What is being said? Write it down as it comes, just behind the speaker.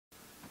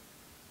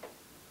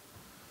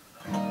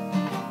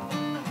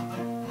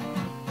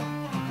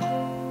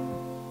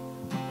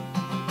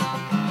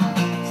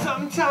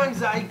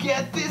Sometimes I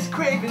get this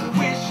craving,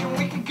 wishing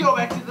we could go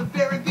back to the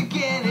very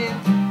beginning,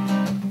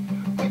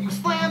 but you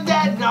slammed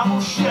that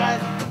novel shut.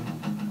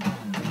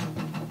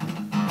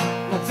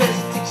 Now there's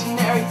a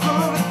dictionary full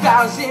of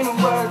 1,000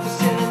 words. The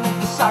synonym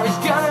for sorry's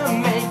gonna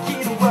make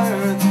it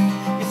worth.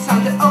 It's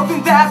time to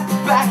open that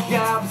back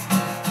up.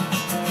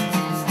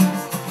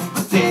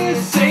 But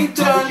this ain't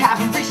done. We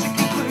haven't reached a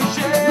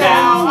conclusion.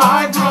 Now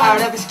I've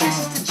run out of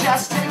excuses to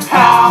justify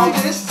how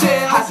this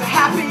tale has a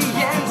happy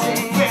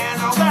ending.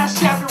 When our last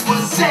chapter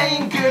was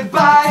saying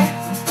goodbye,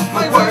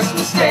 my worst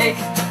mistake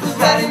was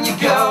letting you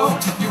go.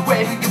 You're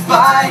waving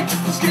goodbye,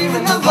 I'm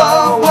screaming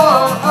hello.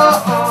 Whoa,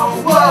 oh,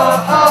 oh, whoa,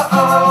 oh,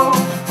 oh.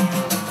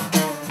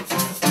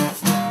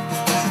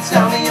 So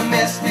tell me you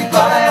miss me,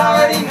 but I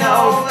already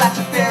know that's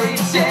a fairy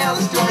tale.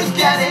 The story's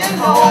getting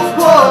old.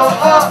 Whoa,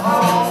 oh,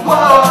 oh,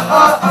 whoa,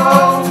 oh,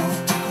 oh.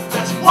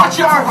 Let's watch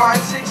our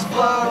hearts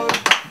explode.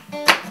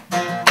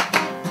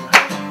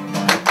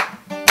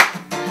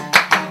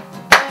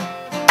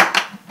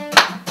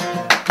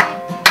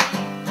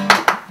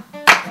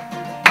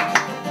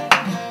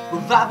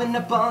 I've been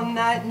up all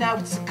night, now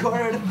it's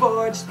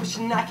 3:45. Just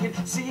wishing I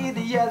could see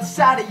the other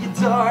side of your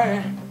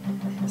door.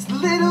 It's the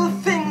little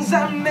things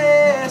I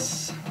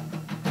miss.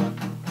 Now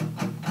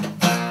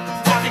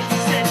that he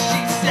said, she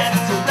said,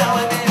 it's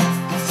irrelevant.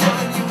 I'm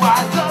telling you I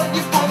love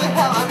you for the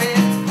hell of it.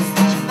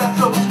 True that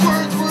those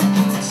words were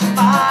glued to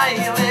my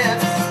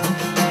lips.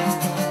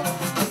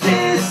 But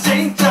this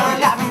ain't done,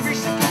 we haven't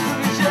reached a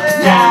conclusion.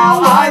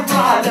 Now I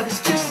run out of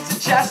excuses to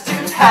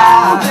justify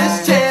how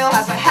this tale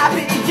has a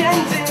happy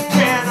ending.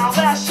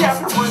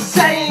 Chapter was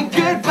saying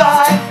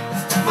goodbye.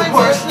 My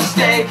worst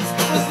mistake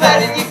was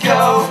letting you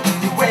go.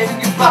 You're waving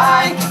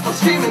goodbye, I'm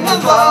screaming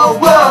hello.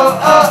 Whoa,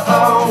 oh,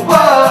 oh,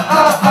 whoa,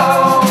 oh,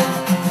 oh.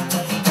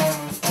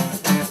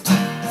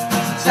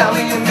 So tell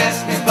me you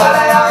miss me, but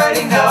I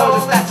already know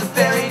that's a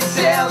fairy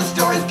tale. The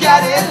story's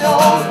getting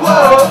old.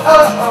 Whoa,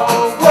 oh,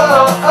 oh,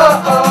 whoa,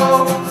 oh,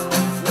 oh.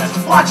 Let's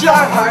watch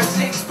our hearts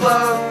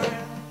explode.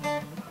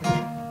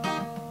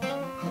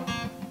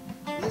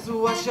 Let's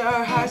watch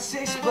our hearts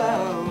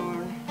explode.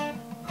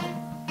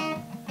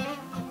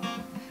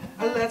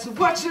 Let's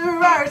watch our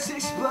hearts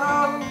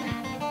explode.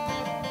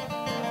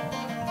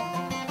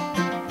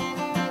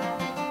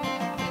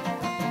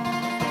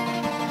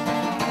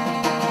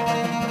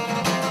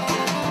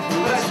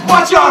 Let's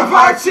watch our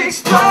hearts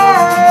explode.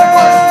 My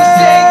worst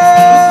mistake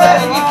was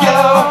letting you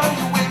go.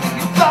 You're waving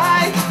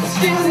goodbye,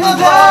 screaming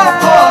hello.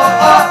 Oh,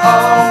 oh,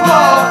 oh,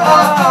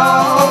 oh, oh.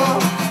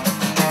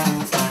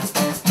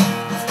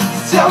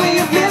 Tell me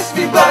you miss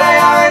me, but I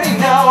already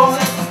know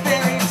that's a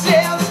fairy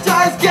tale. The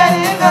star's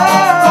getting old.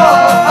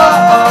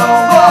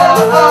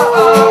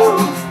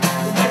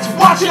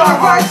 Watch our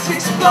hearts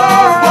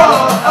explode.